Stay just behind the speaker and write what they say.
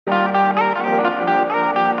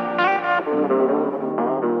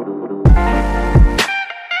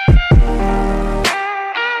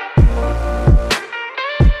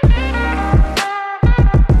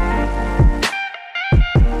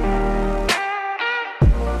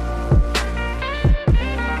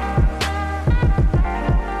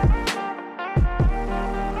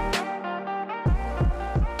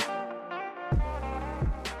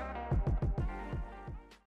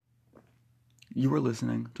You are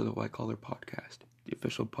listening to the White Collar Podcast, the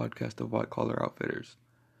official podcast of White Collar Outfitters.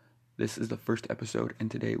 This is the first episode,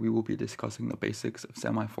 and today we will be discussing the basics of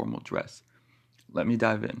semi-formal dress. Let me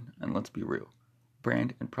dive in, and let's be real.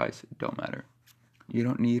 Brand and price don't matter. You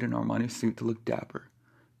don't need an Armani suit to look dapper.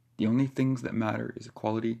 The only things that matter is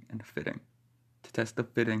quality and fitting. To test the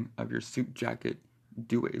fitting of your suit jacket,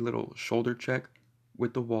 do a little shoulder check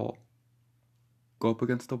with the wall. Go up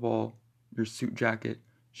against the wall. Your suit jacket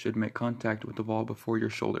should make contact with the wall before your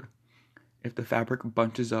shoulder. If the fabric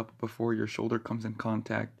bunches up before your shoulder comes in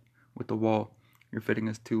contact with the wall, your fitting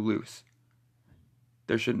is too loose.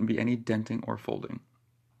 There shouldn't be any denting or folding.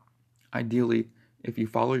 Ideally, if you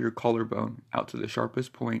follow your collarbone out to the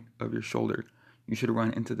sharpest point of your shoulder, you should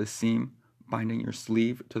run into the seam binding your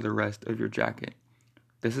sleeve to the rest of your jacket.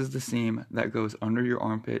 This is the seam that goes under your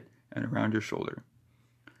armpit and around your shoulder.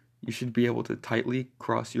 You should be able to tightly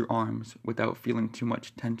cross your arms without feeling too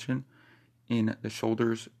much tension in the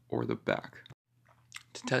shoulders or the back.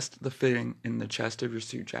 To test the fitting in the chest of your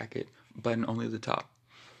suit jacket, button only the top.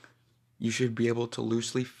 You should be able to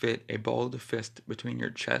loosely fit a balled fist between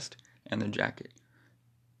your chest and the jacket.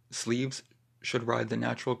 Sleeves should ride the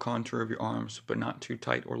natural contour of your arms, but not too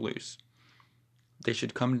tight or loose. They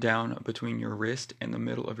should come down between your wrist and the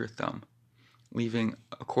middle of your thumb, leaving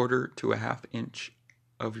 1/4 to 1/2 inch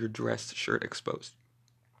of your dress shirt exposed.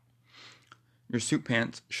 Your suit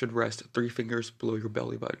pants should rest 3 fingers below your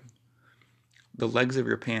belly button. The legs of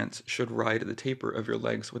your pants should ride the taper of your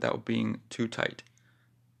legs without being too tight.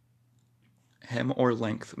 Hem or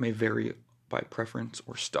length may vary by preference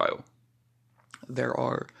or style. There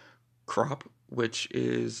are crop, which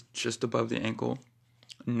is just above the ankle,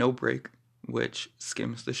 no break, which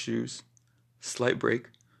skims the shoes, slight break,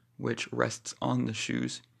 which rests on the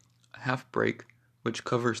shoes, half break, which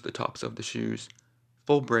covers the tops of the shoes,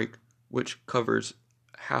 full break, which covers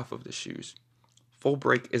half of the shoes. Full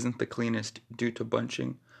break isn't the cleanest due to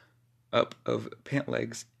bunching up of pant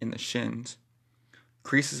legs in the shins.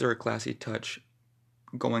 Creases are a classy touch,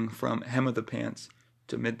 going from hem of the pants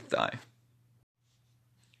to mid-thigh.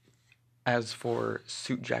 As for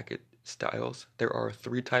suit jacket styles, there are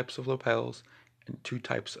 3 types of lapels and 2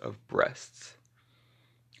 types of breasts.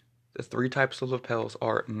 The 3 types of lapels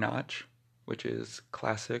are notch, which is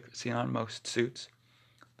classic, seen on most suits,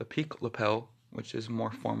 the peak lapel, which is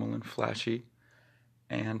more formal and flashy,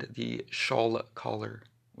 and the shawl collar,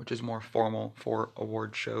 which is more formal for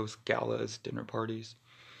award shows, galas, dinner parties.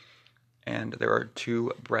 And there are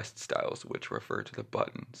 2 breast styles, which refer to the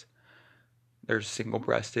buttons. There's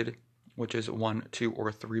single-breasted, which is 1, 2,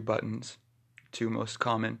 or 3 buttons, 2 most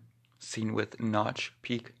common, seen with notch,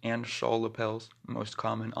 peak, and shawl lapels, most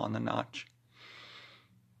common on the notch.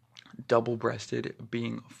 Double-breasted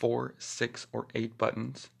being 4, 6, or 8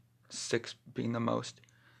 buttons, 6 being the most,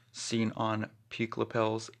 seen on peak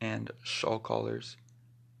lapels and shawl collars,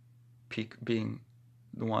 peak being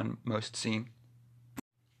the one most seen.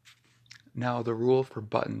 Now the rule for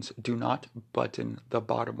buttons: do not button the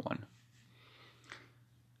bottom one.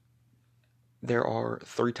 There are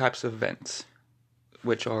 3 types of vents,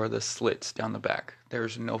 which are the slits down the back.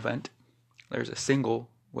 There's no vent, there's a single,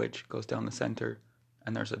 which goes down the center,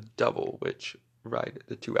 and there's a double, which ride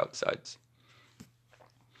the 2 outsides.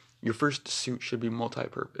 Your first suit should be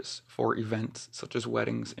multi-purpose for events such as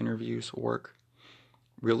weddings, interviews, work.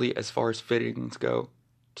 Really, as far as fittings go,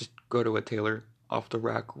 just go to a tailor. Off the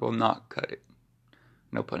rack will not cut it.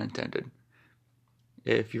 No pun intended.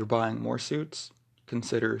 If you're buying more suits,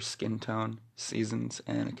 consider skin tone, seasons,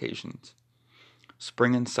 and occasions.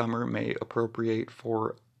 Spring and summer may appropriate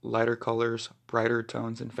for lighter colors, brighter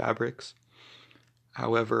tones and fabrics.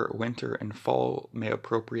 However, winter and fall may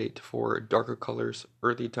appropriate for darker colors,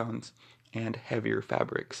 earthy tones, and heavier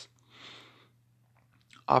fabrics.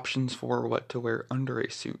 Options for what to wear under a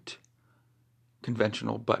suit: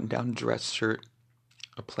 conventional button-down dress shirt,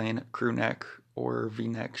 a plain crew neck or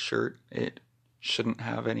V-neck shirt. It shouldn't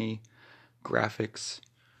have any graphics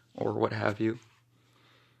or what have you.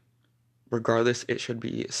 Regardless, it should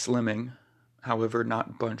be slimming, however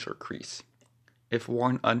not bunch or crease. If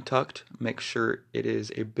worn untucked, make sure it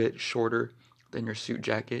is a bit shorter than your suit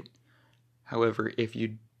jacket. However, if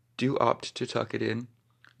you do opt to tuck it in,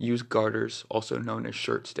 use garters, also known as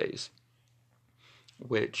shirt stays,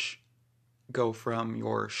 which go from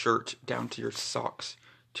your shirt down to your socks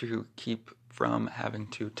to keep from having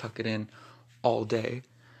to tuck it in all day,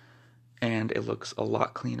 and it looks a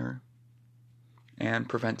lot cleaner and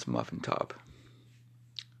prevents muffin top.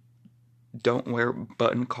 Don't wear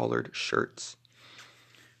button-collared shirts.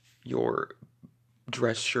 Your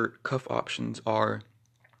dress shirt cuff options are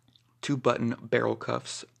 2-button barrel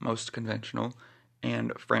cuffs, most conventional,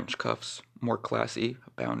 and French cuffs, more classy,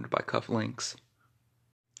 bound by cuff links.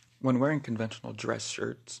 When wearing conventional dress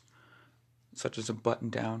shirts, such as a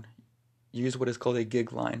button-down, use what is called a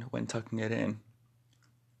gig line when tucking it in.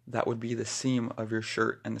 That would be the seam of your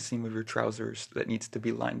shirt and the seam of your trousers that needs to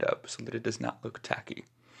be lined up so that it does not look tacky.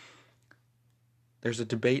 There's a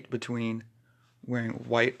debate between wearing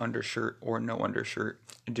white undershirt or no undershirt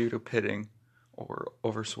due to pitting or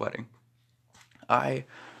over sweating. I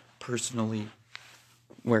personally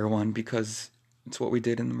wear one because it's what we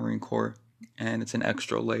did in the Marine Corps and it's an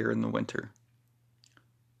extra layer in the winter.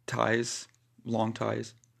 Ties, long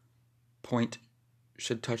ties, point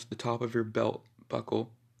should touch the top of your belt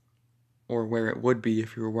buckle or where it would be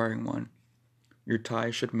if you were wearing one. Your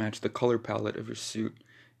tie should match the color palette of your suit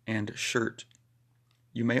and shirt.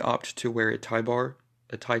 You may opt to wear a tie bar,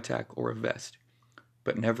 a tie tack, or a vest,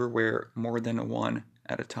 but never wear more than one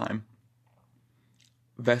at a time.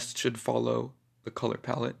 Vests should follow the color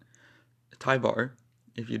palette. A tie bar,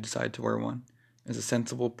 if you decide to wear one, is a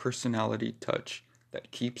sensible personality touch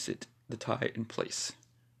that keeps the tie in place.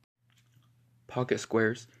 Pocket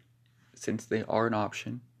squares, since they are an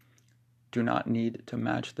option, do not need to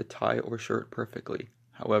match the tie or shirt perfectly.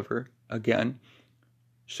 However, again,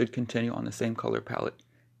 should continue on the same color palette.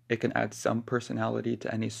 It can add some personality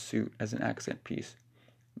to any suit as an accent piece.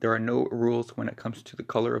 There are no rules when it comes to the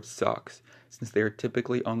color of socks, since they are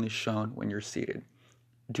typically only shown when you're seated.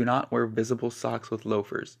 Do not wear visible socks with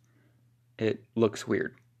loafers. It looks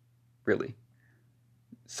weird, really.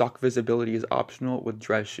 Sock visibility is optional with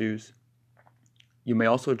dress shoes. You may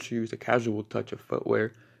also choose a casual touch of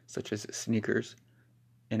footwear, such as sneakers.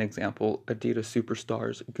 An example, Adidas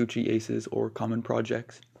Superstars, Gucci Aces, or Common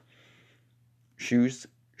Projects. Shoes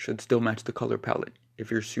should still match the color palette. If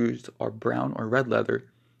your shoes are brown or red leather,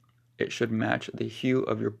 it should match the hue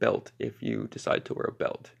of your belt if you decide to wear a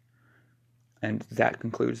belt. And that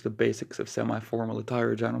concludes the basics of semi-formal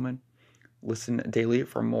attire, gentlemen. Listen daily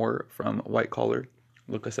for more from White Collar.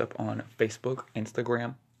 Look us up on Facebook,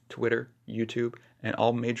 Instagram, Twitter, YouTube, and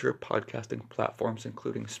all major podcasting platforms,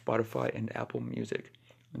 including Spotify and Apple Music.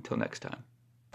 Until next time.